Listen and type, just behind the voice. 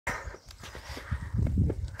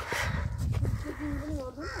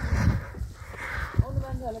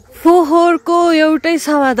फोहोरको एउटै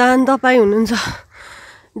समाधान तपाईँ हुनुहुन्छ।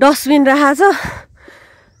 डस्टबिन राखेको छ,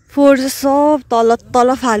 फोहोर चाहिँ सब तल तल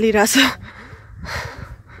फालिरहेछ।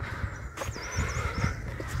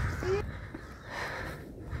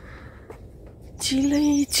 चिलै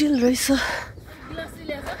चिल रहेछ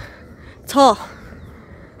छ।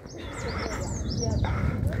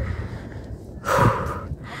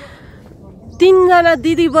 तीनजना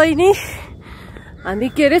दिदी बहिनी हामी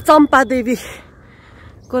के अरे चम्पा देवी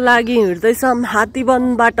को लागि हिँड्दैछौँ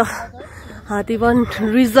हात्तीवनबाट। हात्तीवन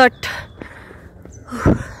रिजर्ट।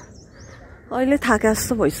 अहिले थाके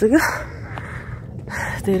जस्तो भइसक्यो,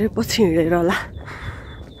 धेरै पछि हिँडेर होला।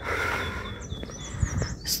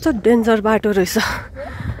 यस्तो डेन्जर बाटो रहेछ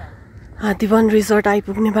हात्तीवन रिजर्ट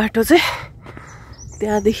आइपुग्ने बाटो चाहिँ।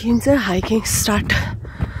 त्यहाँदेखि चाहिँ हाइकिङ स्टार्ट।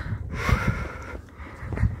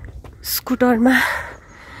 स्कुटरमा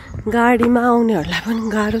गाडीमा आउनेहरूलाई पनि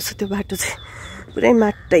गाह्रो छ त्यो बाटो चाहिँ, पुरै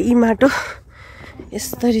माटै माटो।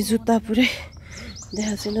 यसरी जुत्ता पुरै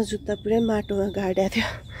देखाएको छैन, जुत्ता पुरै माटोमा गाडेको थियो।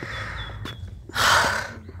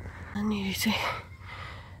 अनि चाहिँ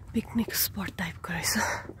पिकनिक स्पट टाइपको रहेछ,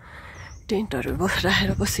 टेन्टहरू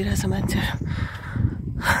राखेर बसिरहेछ मान्छेहरू।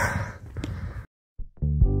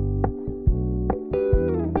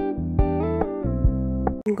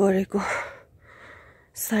 गरेको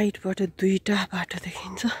साइडबाट दुईटा बाटो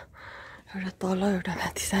देखिन्छ, एउटा तल एउटा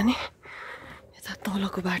माथि जाने। यता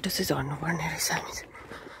तलको बाटो चाहिँ झर्नुपर्ने रहेछ हामी चाहिँ,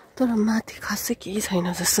 तर माथि खासै केही छैन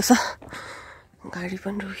जस्तो छ। गाडी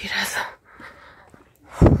पनि रोकिरहेछ।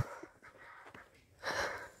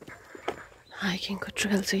 हाइकिङको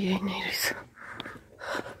ट्रेल चाहिँ यही नै रहेछ,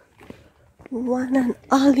 one and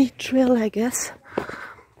only trail I guess.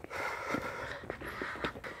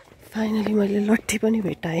 Finally मैले लट्ठी पनि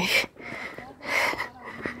भेटाएँ,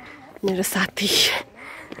 मेरो साथी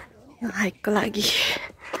यो हाइकको लागि।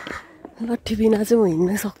 लट्ठी बिना चाहिँ म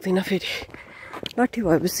हिँड्नै सक्दिनँ फेरि। लट्ठी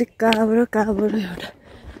भएपछि कहाँबाट एउटा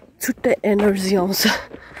छुट्टै एनर्जी आउँछ।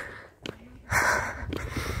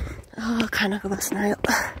 खानाको बास्ना आयो,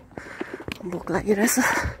 भोक लागिरहेछ।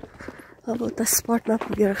 अब उता स्पटमा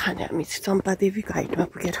पुगेर खाने हामी चाहिँ चम्पा देवीको हाइटमा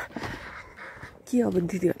पुगेर। के अब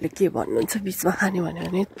दिदीहरूले के भन्नुहुन्छ, बिचमा खाने भन्यो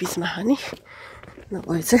भने बिचमा खाने,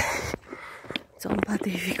 नभए चाहिँ चम्पा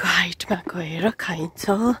देवीको हाइटमा गएर खाइन्छ।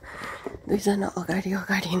 दुईजना अगाडि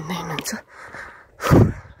हिँड्दै हुनुहुन्छ।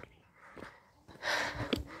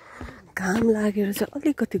 घाम लागेर चाहिँ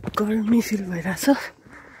अलिकति गर्मी फिल भइरहेछ।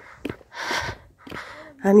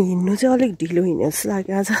 हामी हिँड्नु चाहिँ अलिक ढिलो हिँड्यो जस्तो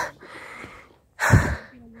लाग्यो आज।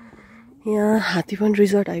 यहाँ हात्तीवन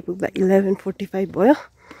रिजर्ट आइपुग्दा 11:45 भयो।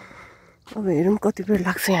 अब हेरौँ कति बेर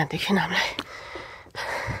लाग्छ यहाँदेखि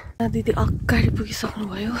हामीलाई। दिदी अगाडि पुगिसक्नु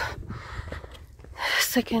भयो,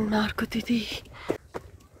 सेकेन्डमा अर्को दिदी।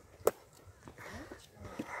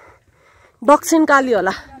 दक्षिण काली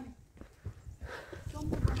होला।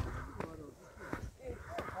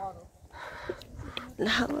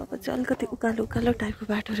 अब चाहिँ अलिकति उकालो उकालो टाइपको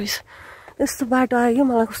बाटो रहेछ। यस्तो बाटो आयो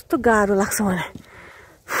मलाई कस्तो गाह्रो लाग्छ भने,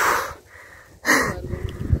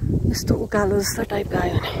 यस्तो उकालो जस्तो टाइपको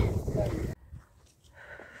आयो भने।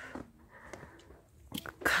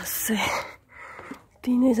 खासै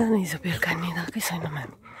तिनैजना हिजो बेलुका निदाएकै छैनौँ हामी,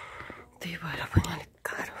 त्यही भएर पनि अलिक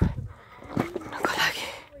गाह्रो हुनको लागि।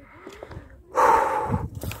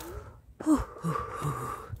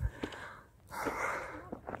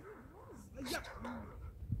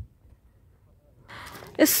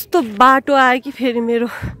 यस्तो बाटो आयो कि फेरि मेरो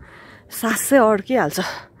सास चाहिँ अड्किहाल्छ।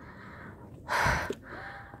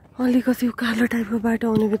 अलिकति उकालो टाइपको बाटो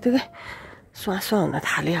आउने बित्तिकै श्वास हुन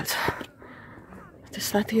थालिहाल्छ।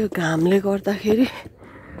 त्यसमाथि यो घामले गर्दाखेरि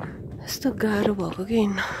यस्तो गाह्रो भएको कि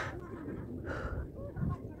हिँड्न।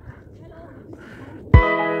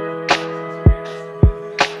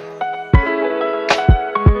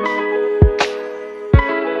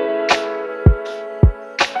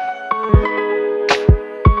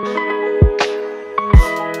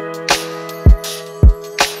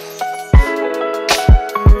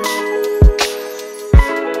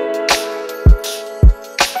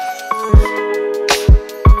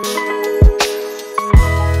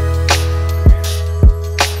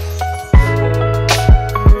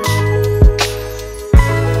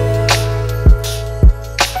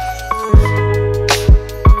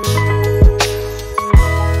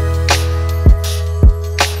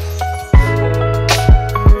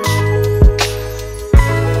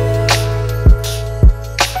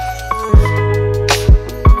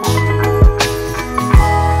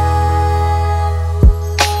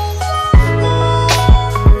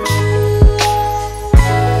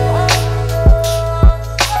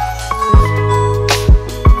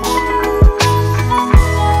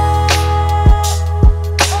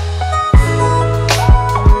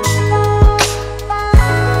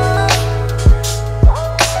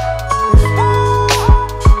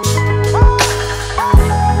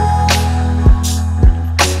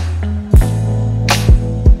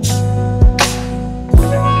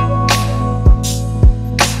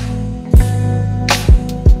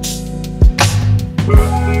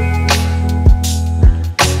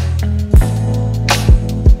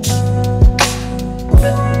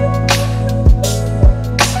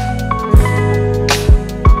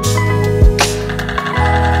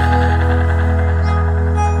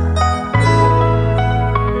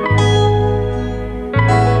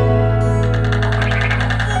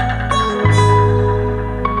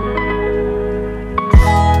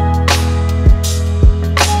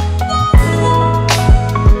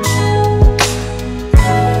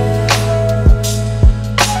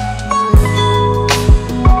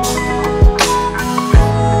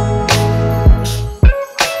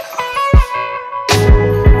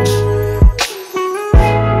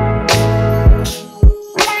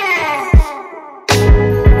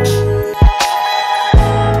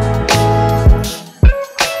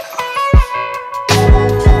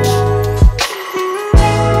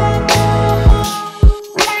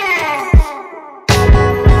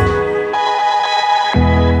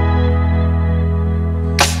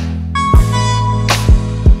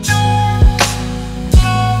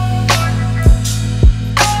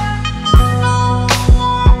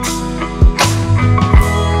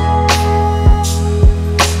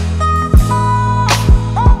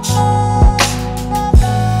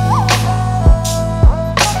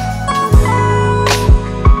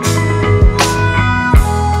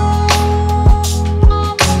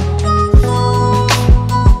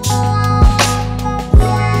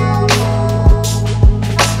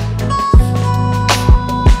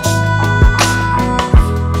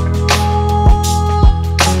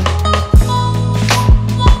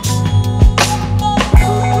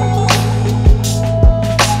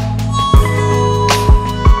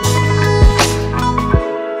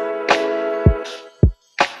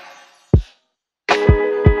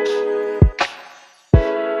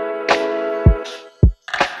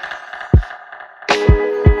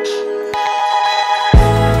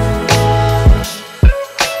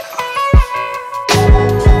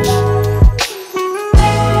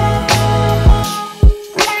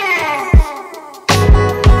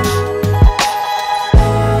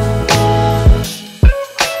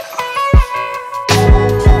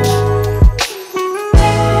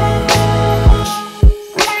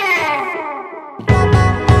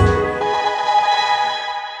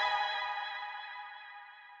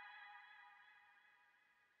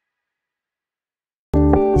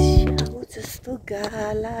 कस्तो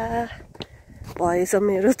गाला भएछ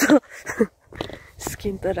मेरो त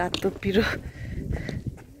स्किन त रातो पिरो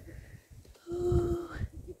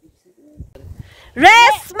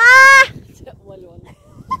रेशमा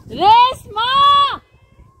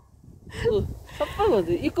सबै भन्छ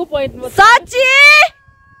इको पोइन्टमा साची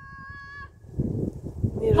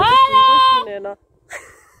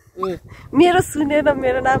मेरो सुनेन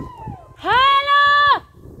मेरो नाम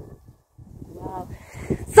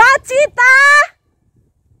सचिता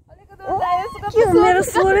मेरो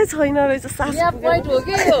स्वरै छैन रहेछ यहाँ पोइन्ट हो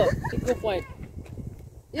के यो इको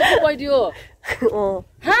पोइन्ट यो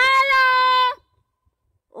हेलो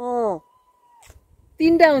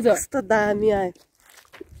तीनटा आउँछ कस्तो दामी आयो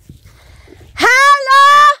हेलो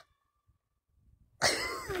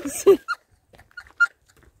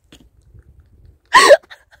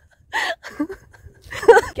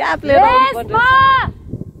क्याप लिएर आउनुपर्छ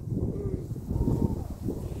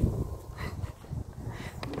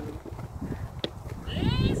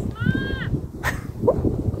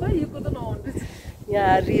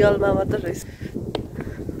यहाँ रियलमा मात्र रहेछ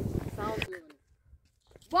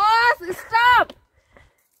बस स्टप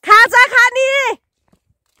खाजा खानी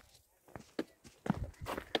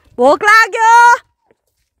भोक लाग्यो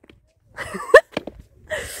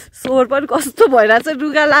स्वर पनि कस्तो भइरहेछ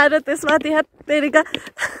रुगा लाएर त्यसमा त्यहाँ तेरिका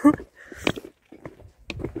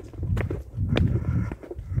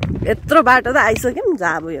यत्रो बाटो त आइसक्यौँ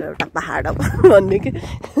जाब एउटा पहाड भन्ने कि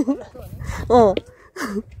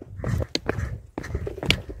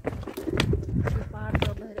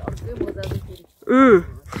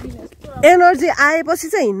एनर्जी आएपछि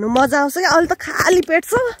चाहिँ हिँड्नु मजा आउँछ क्या अहिले त खाली पेट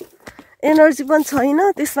छ एनर्जी पनि छैन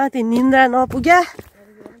त्यसमाथि निन्द्रा नपुग्या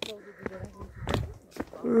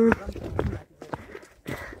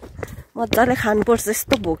मजाले खानुपर्छ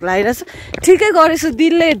यस्तो भोक लागिरहेछ ठिकै गरेछु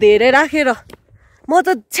दिलले धेरै राखेर म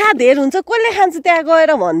त छ्या धेर हुन्छ कसले खान्छ त्यहाँ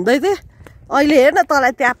गएर भन्दै थिएँ अहिले हेर न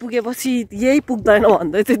तँलाई त्यहाँ पुगेपछि यही पुग्दैन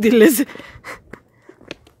भन्दै थियो दिलले चाहिँ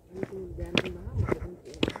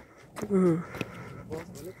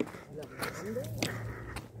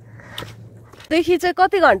देखि चाहिँ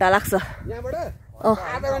कति घन्टा लाग्छ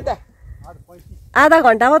आधा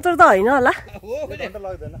घन्टा मात्र त होइन होला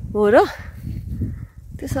हो र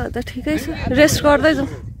त्यसो भए त ठिकै छ रेस्ट गर्दै जाउँ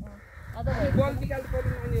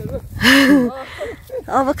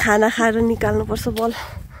अब खाना खाएर निकाल्नुपर्छ बल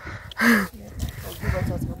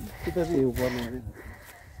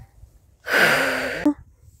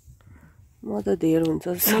म त धेर हुन्छ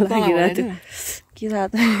जस्तो लागिरहेको थियो के थाहा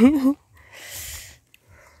त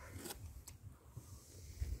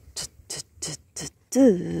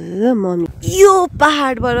मम्मी यो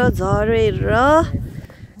पहाडबाट झरेर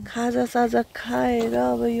खाजा साजा खाएर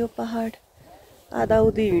अब यो पहाड आधा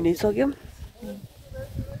उधी हिँडिसक्यौँ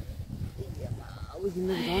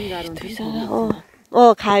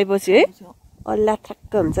खाएपछि है अल्ला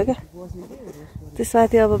ठ्याक्क हुन्छ क्या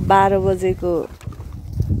त्यसमाथि अब 12 बजेको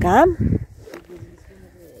घाम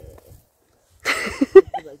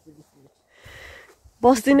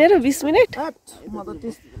बस्दिने र 20 मिनट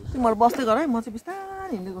तिमीहरू बस्दै गर है म चाहिँ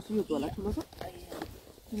बिस्तारै हिँड्दै गर्छु यो झोला ठुलो छ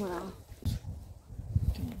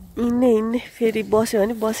हिँड्ने फेरि बस्यो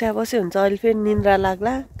भने बस्यो हुन्छ अहिले फेरि निन्द्रा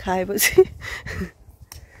लाग्ला खाएपछि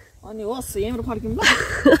अनि होस् यहीँबाट फर्किउँ ल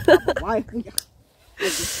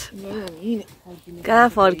कहाँ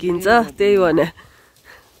फर्किन्छ त्यही भने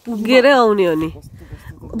पुगेरै आउने हो नि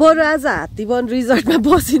बरु आज हात्तीवन रिजर्टमा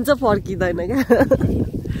बसिन्छ फर्किँदैन क्या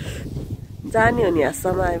जाने हो नि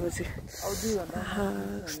यहाँसम्म आएपछि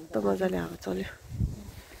कस्तो मजाले हावा चल्यो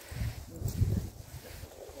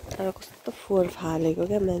तर कस्तो फोहोर फालेको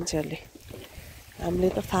क्या मान्छेहरूले हामीले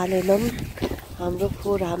त फालेनौँ हाम्रो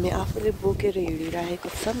फोहोर हामी आफूले बोकेर हिँडिरहेको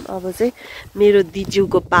छौँ अब चाहिँ मेरो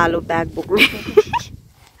दिजूको पालो ब्याग बोक्ने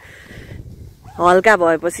हल्का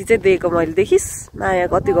भएपछि चाहिँ दिएको मैले देखिस् माया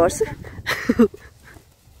कति गर्छु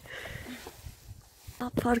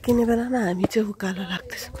फर्किने बेलामा हामी चाहिँ उकालो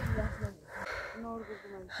लाग्दैछ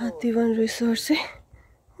हात्तीवन रिसोर्ट चाहिँ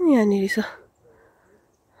यहाँनिर छ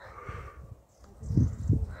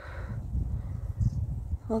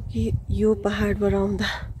अघि यो पहाडबाट आउँदा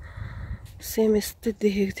सेम यस्तै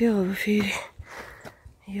देखेको थियो अब फेरि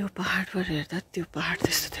यो पहाडबाट हेर्दा त्यो पहाड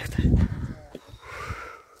त्यस्तो देख्दा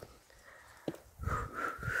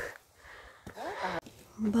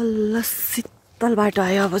बल्ल शीतल बाटो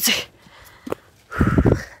आयो अब चाहिँ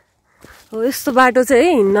हो यस्तो बाटो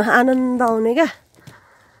चाहिँ हिँड्न आनन्द आउने क्या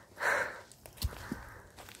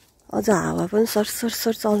अझ हावा पनि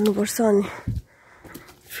सरसर चल्नुपर्छ अनि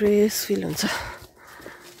फ्रेस फिल हुन्छ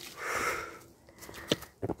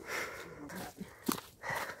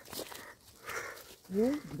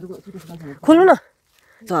खोल्नु न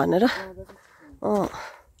झर्नेर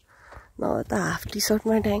नभए त हाफ टी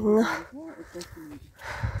सर्टमा ड्याङ्ग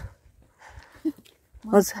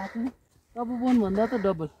हजुर तपोवन भन्दा त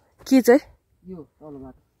डबल के चाहिँ यो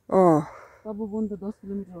तलबाट तपोवन त 10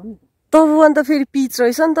 किलोमिटर हो नि तपोवन त फेरि पिच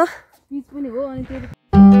रहेछ नि त पिच पनि हो अनि त्यो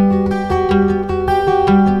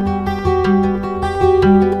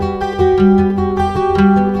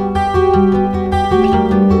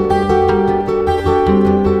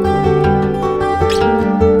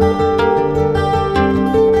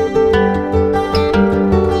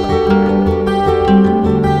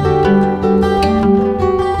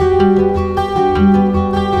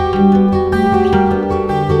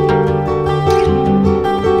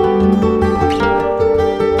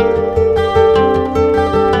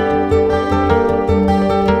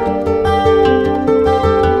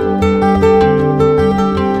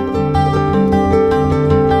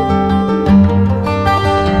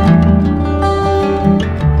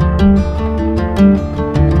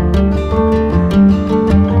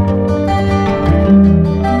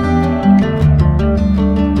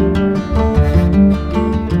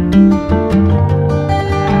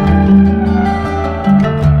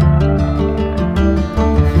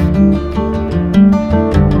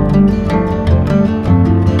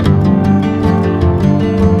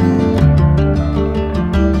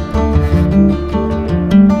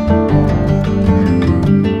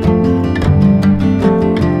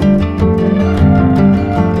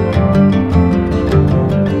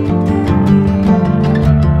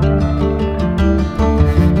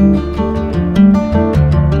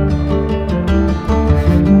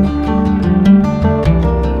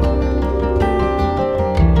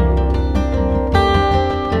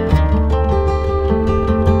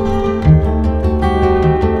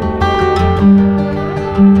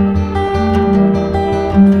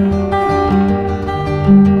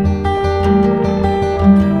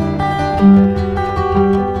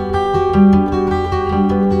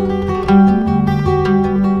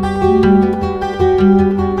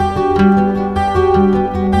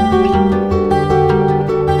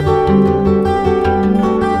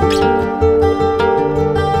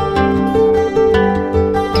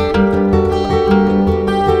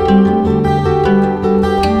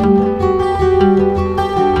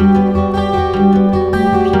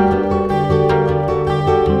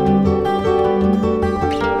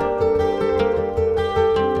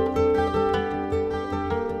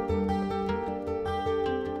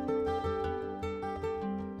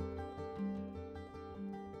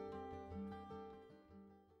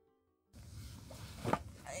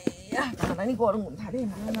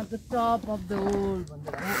टप अफ द वर्ल्ड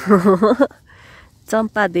भन्दै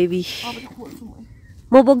चम्पा देवी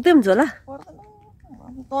म बोक्दै हुन्छ होला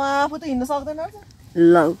आफू त हिँड्न सक्दैन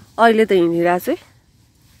ल अहिले त हिँडिरहेको छु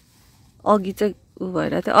अघि चाहिँ उ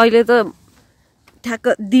भएर थियो अहिले त ठ्याक्क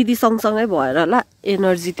दिदी सँगसँगै भएर होला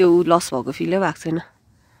एनर्जी त्यो लस भएको फिलै भएको छैन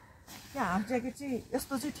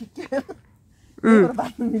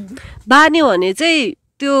बान्यो भने चाहिँ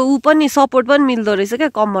त्यो ऊ पनि सपोर्ट पनि मिल्दो रहेछ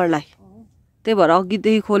क्या कम्मरलाई त्यही भएर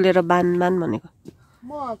अघिदेखि खोलेर बान भनेको म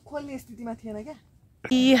खोल्ने स्थितिमा थिएन क्या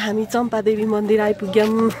हामी चम्पादेवी मन्दिर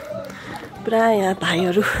आइपुग्यौँ पुरा यहाँ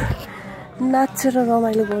भाइहरू नाचेर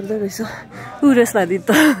रमाइलो गर्दै रहेछ ऊ रेसमा दिदी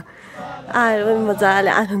त आएर पनि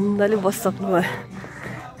मजाले आनन्दले बसिसक्नु भयो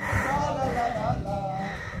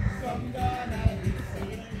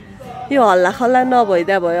यो हल्ला खल्ला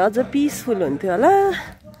नभइदिया भयो अझ पिसफुल हुन्थ्यो होला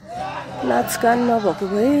नाचगान नभएको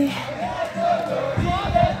भए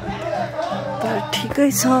तर ठिकै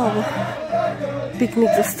छ अब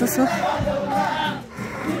पिकनिक जस्तो छ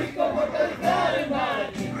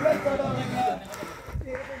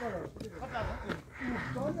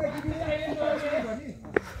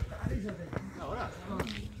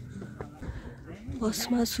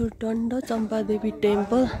भस्मासुरदण्ड चम्पादेवी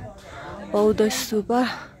टेम्पल बौद्ध स्तूपा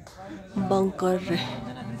बङ्कर रे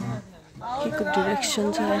के को डिरेक्सन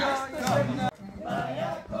छ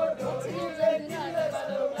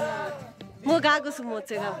म गएको छु म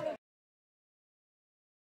चाहिँ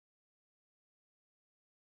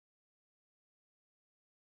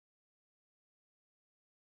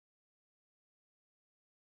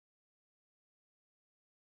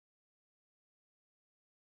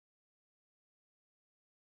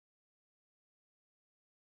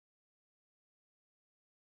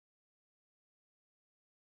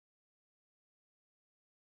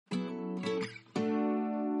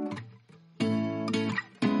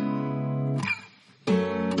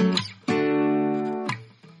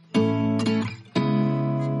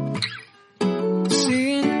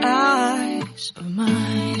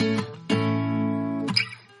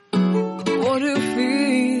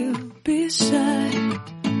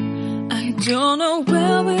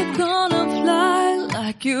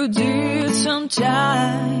like you did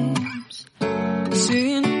sometimes.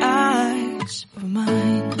 Seeing eyes of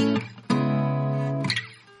mine.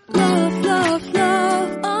 Love, love,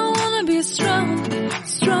 love, I wanna be strong,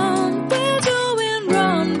 strong. We're doing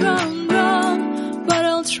wrong, wrong, wrong, but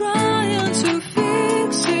I'll try to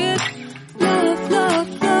fix it. Love,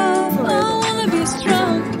 love, love, I wanna be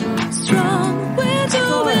strong, strong. We're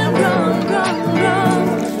doing wrong, wrong, wrong,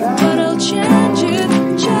 but I'll change it,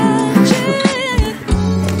 change it.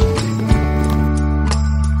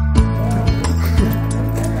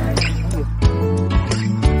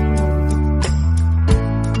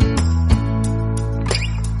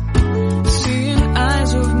 Seeing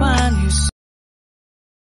eyes of mine, you see.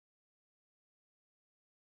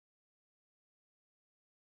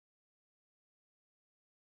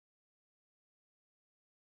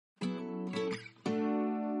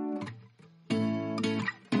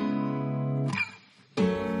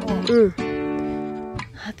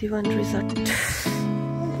 Hattiban resort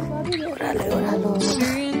ओह्रालो ओह्रालो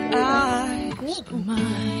Seeing eyes of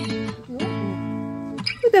mine.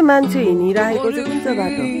 त्यो मान्छे हिँडिरहेको चाहिँ कुन चाहिँ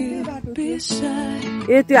बाटो Beside.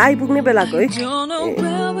 ए त्यो आइपुग्ने बेलाको है Don't know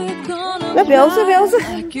where we're gonna ल भ्याउँछु भ्याउँछु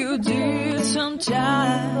like you did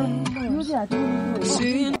sometimes.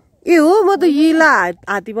 Seeing ए हो म त यिला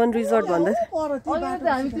हात्तीवन रिजोर्ट भन्दै थिएँ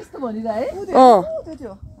हामी त्यस्तो भनिरहे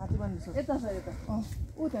यता छ यता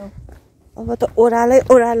अब त ओह्रालै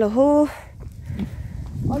ओह्रालो हो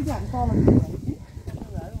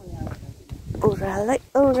ओह्रालै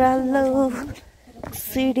ओह्रालो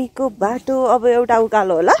सिडीको बाटो अब एउटा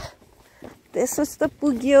उकालो होला त्यसपछि त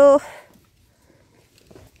पुग्यो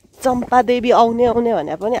चम्पा देवी आउने आउने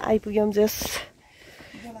भने पनि आइपुग्यौँ जस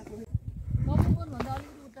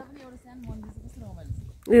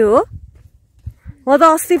ए हो म त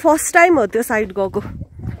अस्ति फर्स्ट टाइम हो त्यो साइड गएको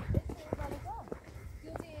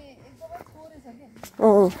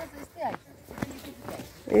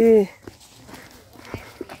ए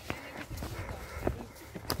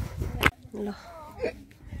ल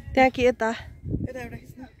त्यहाँ के यता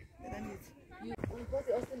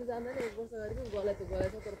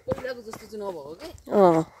पहिलाको जस्तो चाहिँ नभएको कि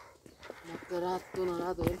रातो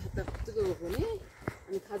नरातो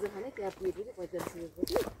अनि खाजा खाने त्यहाँ पुगेपछि 45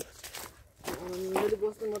 मिनटपछि आनन्दले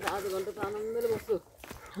बस्नु म त आधा घन्टा त आनन्दले बस्छु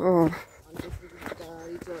अनि त्यसपछि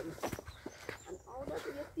गाडी चढ्नु अनि आउँदा त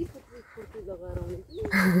यति फुर्ती लगाएर आउने कि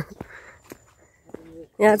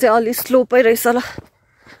यहाँ चाहिँ अलि स्लोपै रहेछ ल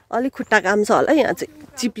अलिक खुट्टा काम छ होला यहाँ चाहिँ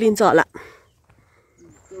चिप्लिन्छ होला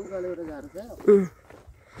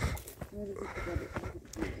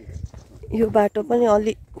यो बाटो पनि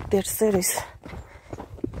अलि तेर्सै रहेछ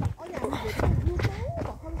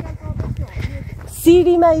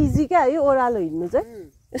सिडीमा इजी क्या है ओह्रालो हिँड्नु चाहिँ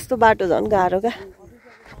यस्तो बाटो झन् गाह्रो क्या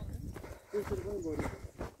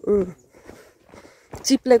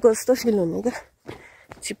चिप्लेको जस्तो फिल हुने क्या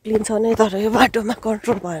चिप्लिन्छ नै तर यो बाटोमा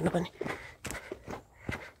कन्ट्रोल भएन भने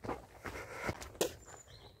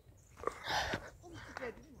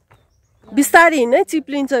बिस्तारै हिँड्नै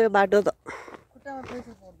चिप्लिन्छ यो बाटो त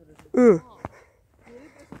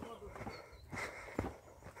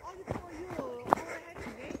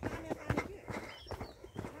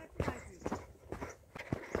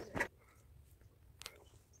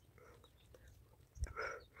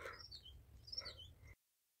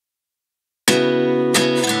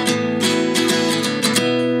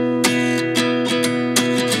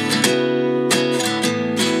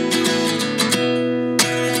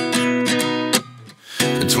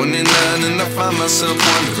myself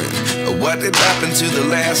wondering what did happen to the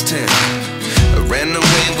last 10. I ran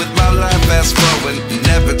away with my life, fast forward,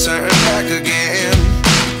 never turn back again.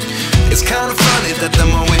 It's kind of funny that the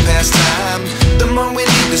more we pass time, the more we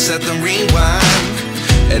need to set them rewind.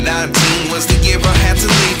 And 19 was the year I had to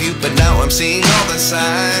leave you, but now I'm seeing all the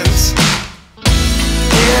signs.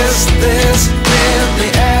 Is this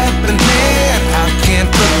really happening? I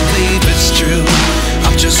can't believe it's true.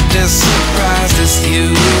 I'm just as surprised as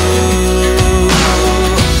you.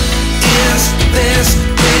 Is this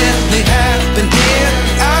really happening?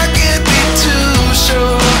 I can't be too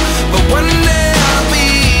sure, but one day I'll be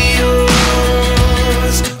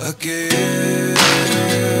yours again.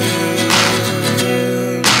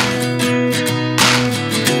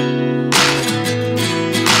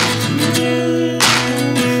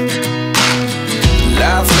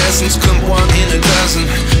 Life lessons come one in a dozen.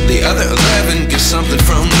 The other 11 get something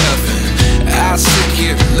from nothing. I sit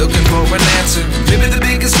here looking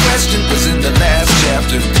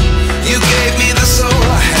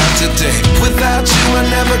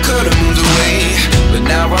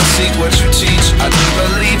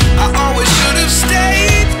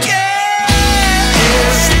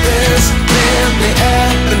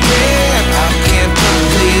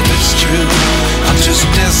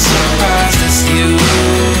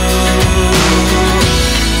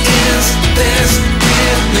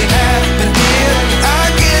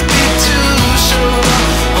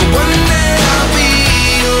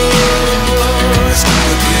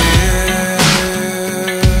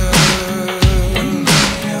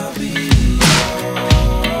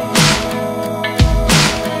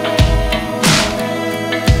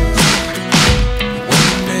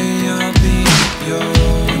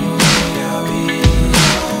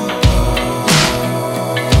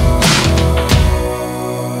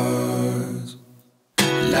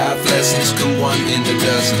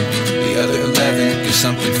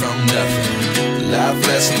something from nothing. Life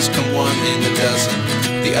lessons come one in a dozen.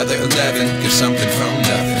 The other 11 give something from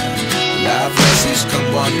nothing. Life lessons come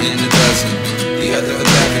one in a dozen. The other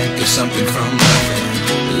 11 give something from nothing.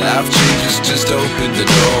 Life changes, just open the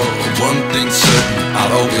door. One thing's certain,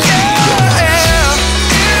 I'll always be yours.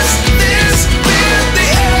 Is this really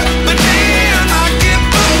happening? I can't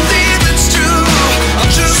believe it's true. I'm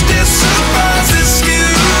just as surprised as you.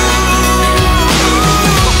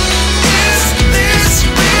 Is this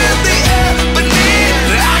really happening?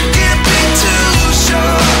 I can't be too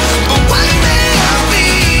sure, but one day I'll be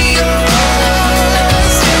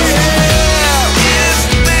yours. Yeah. Is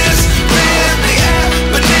this really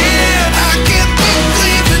happening? I can't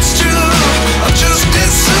believe it's true. I'm just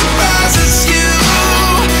as surprised as you.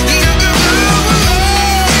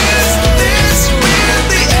 Is this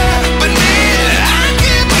really happening? I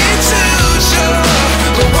can't be too sure,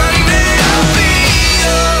 but one day I'll be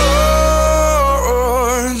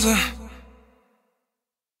yours.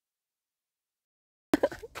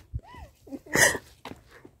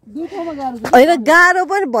 होइन गाह्रो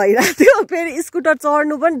पनि भइरहेको थियो फेरि scooter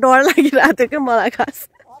चढ्नु पनि डर लागिरहेको थियो क्या मलाई खास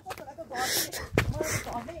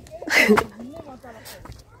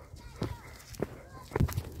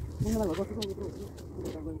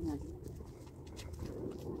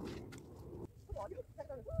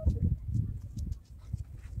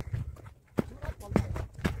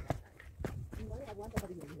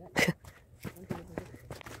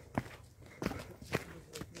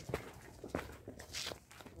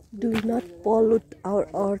Do not pollute our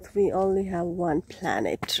earth. We only have one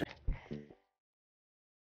planet.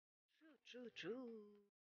 True.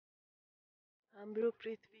 हाम्रो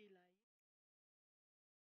पृथ्वीलाई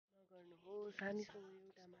नगर्नुहोस् हामीसँग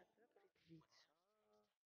एउटा मात्र पृथ्वी छ.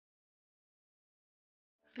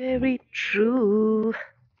 Very true.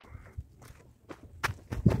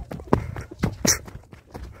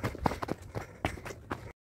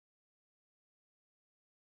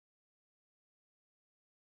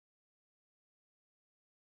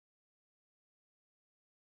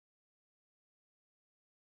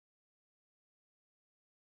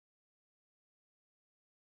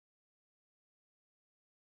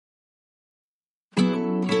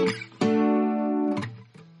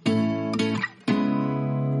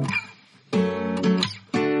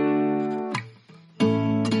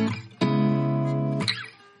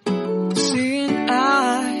 Seeing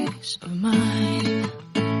eyes of mine,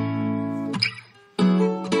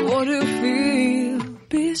 what do you feel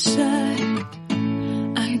beside?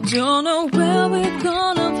 I don't know where we're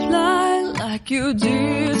gonna fly like you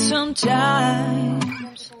did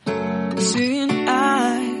sometimes. Seeing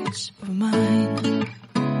eyes of mine,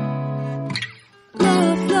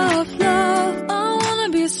 love, I wanna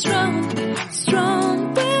be strong,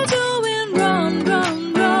 we're doing wrong,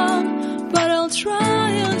 but I'll try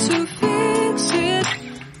to fix it.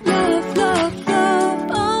 Love, I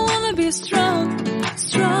wanna be strong,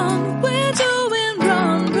 we're doing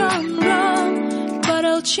wrong, but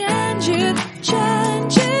I'll change it.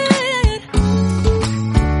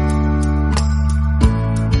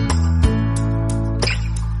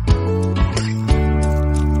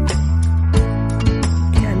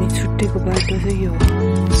 हामी छुट्टेको बाटो चाहिँ यो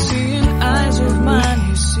Seeing eyes of mine,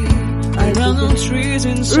 you see, around the trees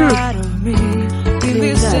inside of me. In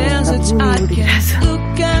this desert, I can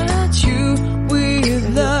look at you with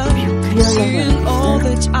love. Seeing all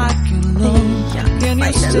that I can love. Can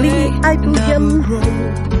you stay आइपुग्यौँ and grow?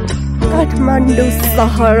 Kathmandu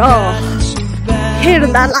सहर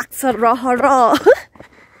हेर्दा लाग्छ रहर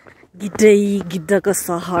गिड्डको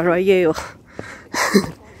सहर यही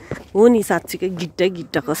हो नि साँच्चीकै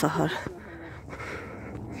गिड्डको सहर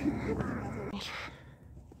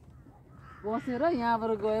बसेर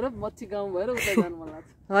यहाँबाट गएर मच्छी गाउँ भएर उता जानु मन लाग्छ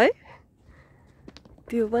है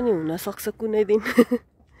त्यो पनि हुन सक्छ कुनै दिन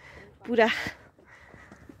पुरा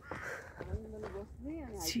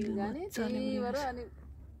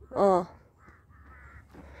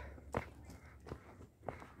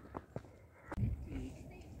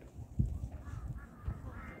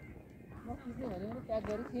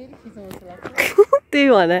त्यही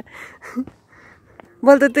भने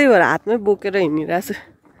मैले त त्यही भएर हातमै बोकेर हिँडिरहेको छु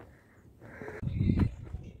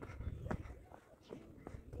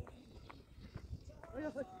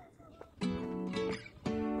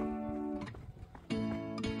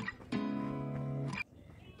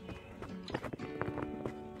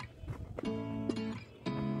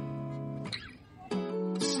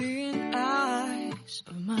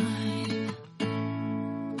of mine,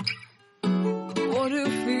 what do you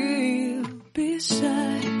feel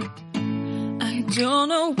beside? I don't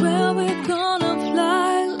know where we're gonna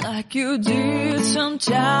fly like you did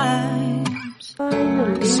sometimes.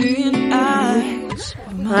 seeing eyes.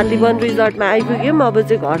 Hattiban रिजर्टमा आइपुग्यौँ अब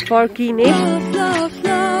चाहिँ घर फर्किने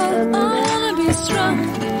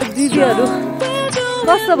दिदीहरू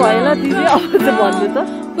कस्तो भयो ल दिदी अब चाहिँ भन्नु त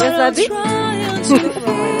साथी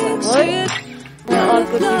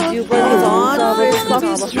अर्को दिदी पनि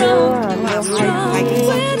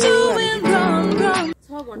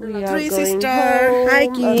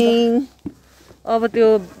अब त्यो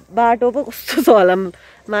बाटो पो कस्तो छ होला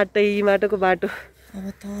माटोको बाटो अब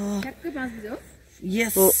त ठ्याक्कै 5 बजे हो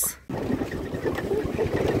यस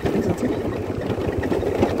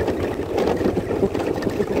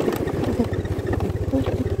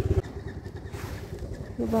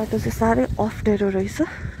यो बाटो चाहिँ साह्रै अप्ठ्यारो रहेछ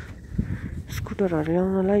स्कुटरहरू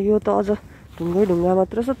ल्याउनलाई यो त अझ ढुङ्गा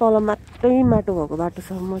मात्र छ तल मात्रै माटो भएको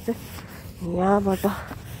बाटोसम्म चाहिँ यहाँबाट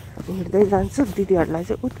हिँड्दै जान्छु दिदीहरूलाई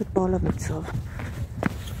चाहिँ उता तल भेट्छु अब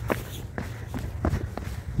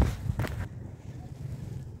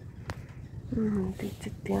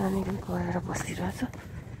त्यहाँनिर गएर बसिरहेछ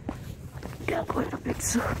त्यहाँ गएर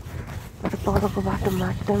भेट्छु अन्त तलको बाटो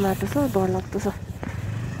माटो छ डरलाग्दो छ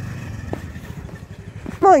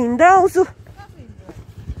म हिँड्दै आउँछु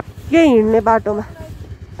यही हिँड्ने बाटोमा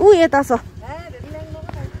ऊ यता छ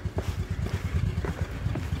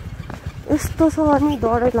यस्तो छ अनि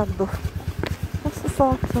डरै लाग्दो कस्तो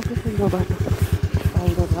सक्छ यो बाटो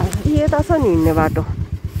यता छ नि हिँड्ने बाटो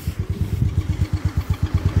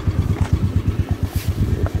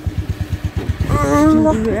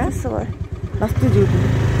अस्ति जुटु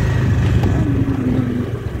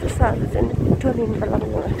साह्रो चाहिँ मिठो निन्दा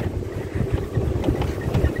लाग्नु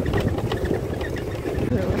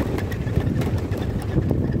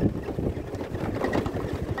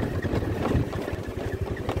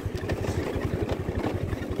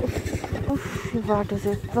यो बाटो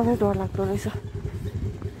चाहिँ एकदमै डरलाग्दो रहेछ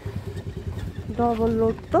डबल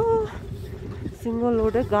लोड त सिङ्गल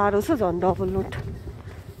लोडै गाह्रो छ झन् डबल लोड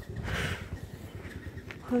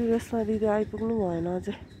खै यसमा दिदी आइपुग्नु भएन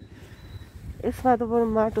अझै यसमा त बरु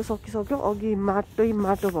माटो सकिसक्यो अघि माटो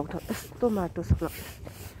भएको ठाउँ यस्तो माटो छ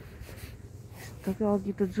यस्तो कि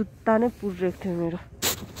अघि त जुत्ता नै पुरिरहेको थियो मेरो